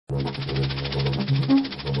The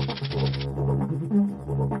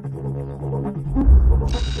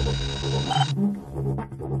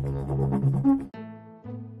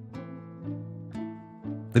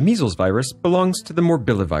measles virus belongs to the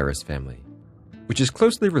morbillivirus family, which is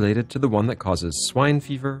closely related to the one that causes swine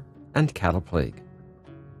fever and cattle plague.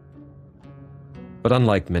 But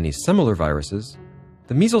unlike many similar viruses,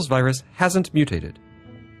 the measles virus hasn't mutated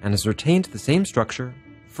and has retained the same structure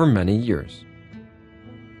for many years.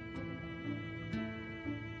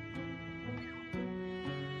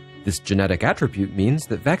 This genetic attribute means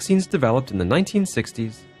that vaccines developed in the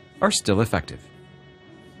 1960s are still effective.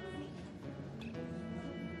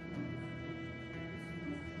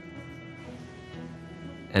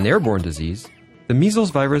 An airborne disease, the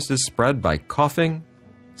measles virus is spread by coughing,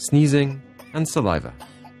 sneezing, and saliva.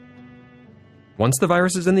 Once the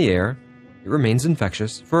virus is in the air, it remains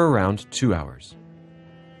infectious for around 2 hours.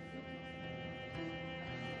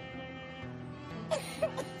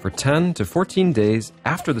 For 10 to 14 days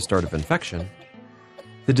after the start of infection,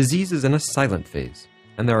 the disease is in a silent phase,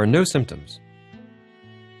 and there are no symptoms.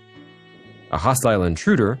 A hostile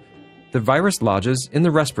intruder, the virus lodges in the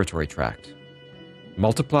respiratory tract,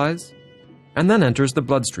 multiplies, and then enters the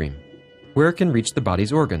bloodstream, where it can reach the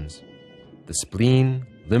body's organs, the spleen,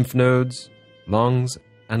 lymph nodes, lungs,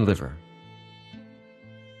 and liver.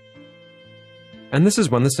 And this is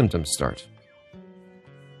when the symptoms start.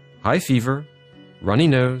 High fever, runny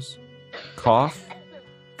nose, cough,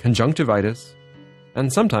 conjunctivitis,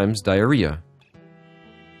 and sometimes diarrhea.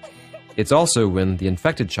 It's also when the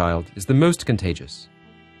infected child is the most contagious.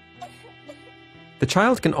 The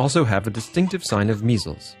child can also have a distinctive sign of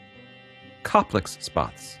measles, Koplik's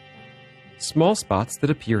spots, small spots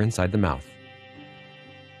that appear inside the mouth.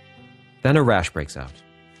 Then a rash breaks out.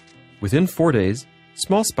 Within 4 days,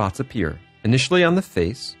 small spots appear, initially on the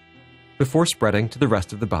face, before spreading to the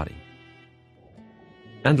rest of the body.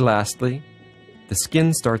 And lastly, the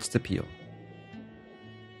skin starts to peel.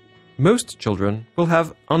 Most children will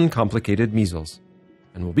have uncomplicated measles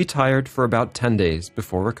and will be tired for about 10 days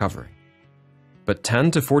before recovering. But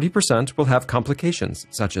 10 to 40% will have complications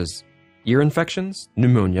such as ear infections,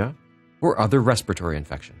 pneumonia, or other respiratory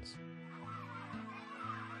infections.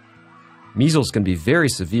 Measles can be very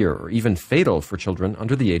severe or even fatal for children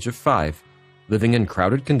under the age of 5, living in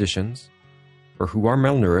crowded conditions, or who are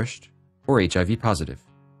malnourished or HIV positive.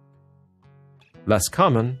 Less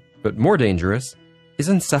common, but more dangerous, is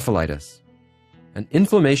encephalitis, an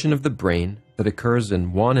inflammation of the brain that occurs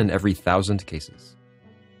in 1 in every 1,000 cases.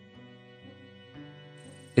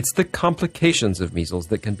 It's the complications of measles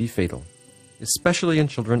that can be fatal, especially in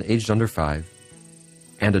children aged under 5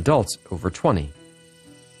 and adults over 20.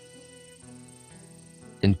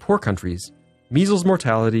 In poor countries, measles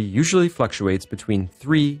mortality usually fluctuates between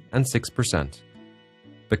 3 and 6%,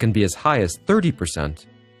 but can be as high as 30%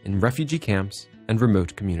 in refugee camps and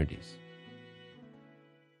remote communities.